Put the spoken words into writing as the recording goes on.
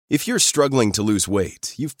If you're struggling to lose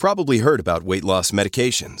weight, you've probably heard about weight loss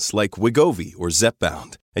medications like Wegovy or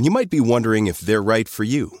Zepbound, and you might be wondering if they're right for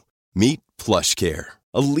you. Meet PlushCare,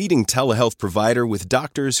 a leading telehealth provider with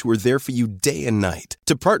doctors who are there for you day and night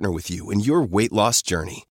to partner with you in your weight loss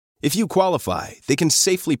journey. If you qualify, they can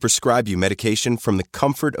safely prescribe you medication from the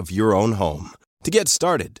comfort of your own home. To get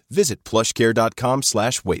started, visit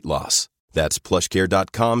plushcare.com/weightloss. That's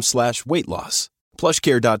plushcare.com/weightloss.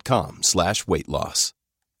 plushcare.com/weightloss.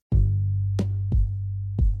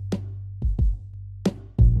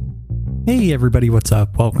 Hey everybody, what's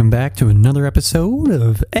up? Welcome back to another episode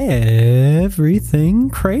of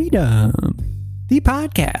Everything Kratom, the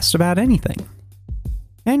podcast about anything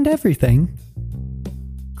and everything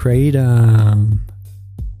Kratom.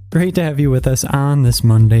 Great to have you with us on this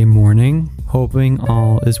Monday morning, hoping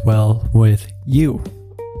all is well with you.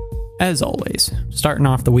 As always, starting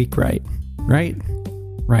off the week right.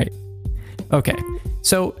 Okay,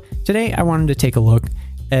 so today I wanted to take a look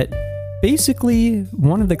at basically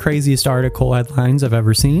one of the craziest article headlines I've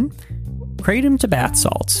ever seen. Kratom to bath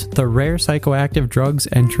salts, the rare psychoactive drugs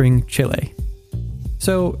entering Chile.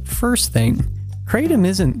 So first thing, Kratom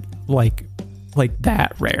isn't like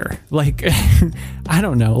that rare. I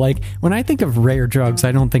don't know. When I think of rare drugs,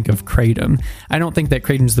 I don't think of Kratom. I don't think that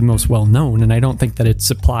Kratom's the most well known, and I don't think that its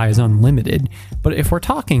supply is unlimited. But if we're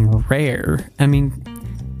talking rare, I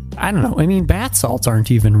don't know. Bath salts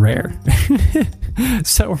aren't even rare.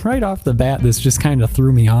 So right off the bat, this just kind of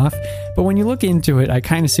threw me off. But when you look into it, I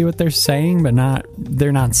kind of see what they're saying, but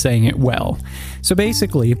they're not saying it well. So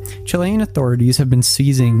basically, Chilean authorities have been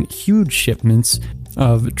seizing huge shipments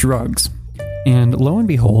of drugs. And lo and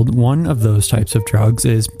behold, one of those types of drugs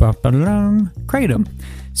is Kratom.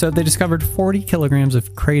 So they discovered 40 kilograms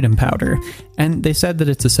of Kratom powder, and they said that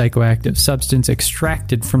it's a psychoactive substance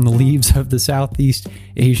extracted from the leaves of the Southeast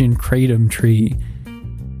Asian Kratom tree.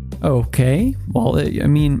 Okay, well,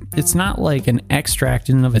 it's not like an extract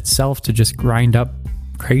in and of itself to just grind up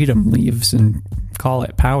Kratom leaves and call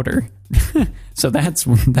it powder. So that's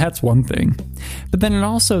one thing. But then it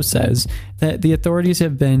also says that the authorities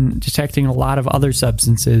have been detecting a lot of other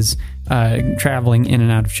substances traveling in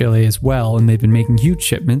and out of Chile as well, and they've been making huge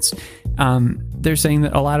shipments. They're saying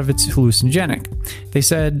that a lot of it's hallucinogenic. They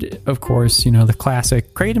said, of course, the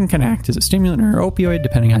classic Kratom can act as a stimulant or opioid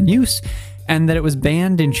depending on use, and that it was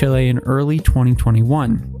banned in Chile in early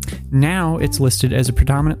 2021. Now it's listed as a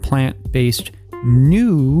predominant plant-based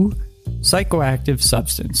new psychoactive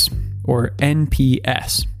substance, or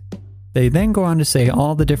NPS. They then go on to say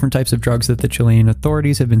all the different types of drugs that the Chilean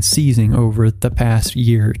authorities have been seizing over the past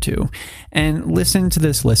year or two. And listen to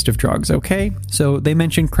this list of drugs, okay? So they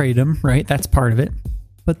mentioned Kratom, right? That's part of it.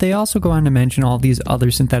 But they also go on to mention all these other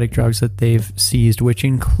synthetic drugs that they've seized, which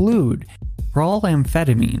include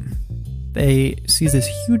brolamphetamine. They seized this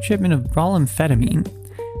huge shipment of brolamphetamine,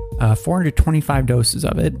 425 doses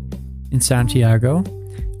of it in Santiago.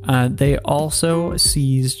 They also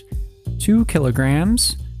seized 2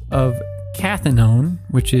 kilograms of cathinone,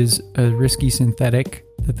 which is a risky synthetic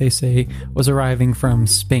that they say was arriving from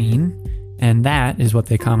Spain, and that is what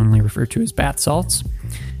they commonly refer to as bath salts.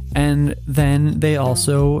 And then they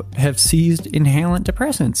also have seized inhalant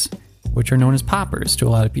depressants, which are known as poppers to a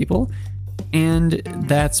lot of people, and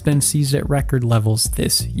that's been seized at record levels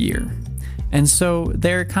this year. And so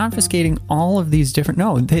they're confiscating all of these different...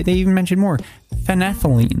 No, they even mentioned more.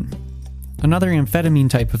 Phenethylene, another amphetamine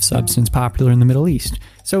type of substance popular in the Middle East.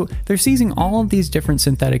 So they're seizing all of these different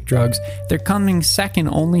synthetic drugs. They're coming second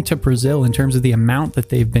only to Brazil in terms of the amount that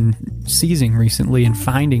they've been seizing recently and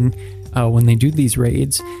finding when they do these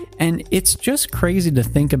raids. And it's just crazy to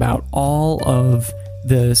think about all of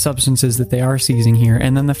the substances that they are seizing here,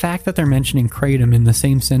 and then the fact that they're mentioning Kratom in the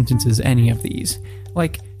same sentence as any of these.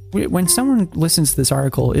 When someone listens to this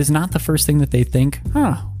article, is not the first thing that they think,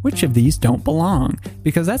 which of these don't belong?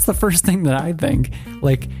 Because that's the first thing that I think.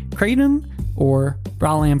 Kratom or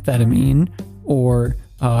brolamphetamine or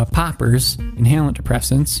poppers, inhalant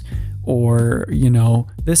depressants, or,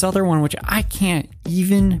 this other one, which I can't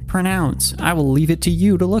even pronounce. I will leave it to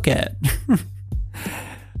you to look at.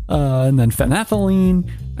 And then phenethylene.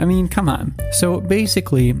 Come on. So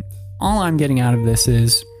basically, all I'm getting out of this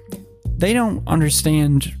is they don't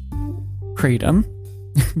understand Kratom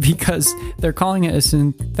because they're calling it a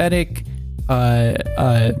synthetic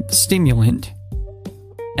stimulant,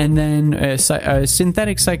 and then a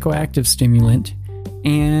synthetic psychoactive stimulant,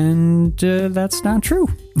 and that's not true.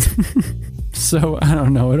 So I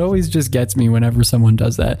don't know. It always just gets me whenever someone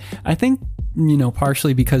does that. I think,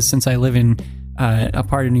 partially because since I live in a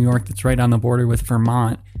part of New York that's right on the border with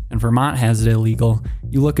Vermont, and Vermont has it illegal.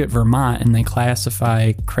 You look at Vermont and they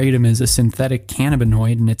classify kratom as a synthetic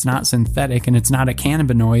cannabinoid, and it's not synthetic and it's not a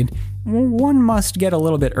cannabinoid. One must get a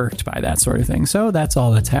little bit irked by that sort of thing. So that's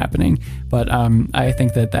all that's happening. But I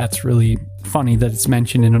think that that's really funny that it's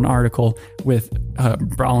mentioned in an article with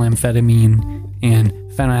bromoamphetamine and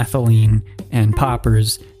phenethylene and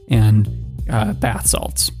poppers and bath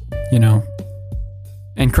salts,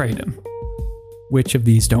 and kratom. Which of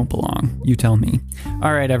these don't belong? You tell me.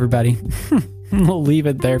 All right, everybody. We'll leave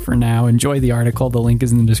it there for now. Enjoy the article. The link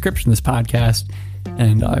is in the description of this podcast,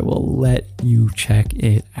 and I will let you check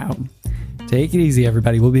it out. Take it easy,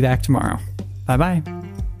 everybody. We'll be back tomorrow. Bye-bye.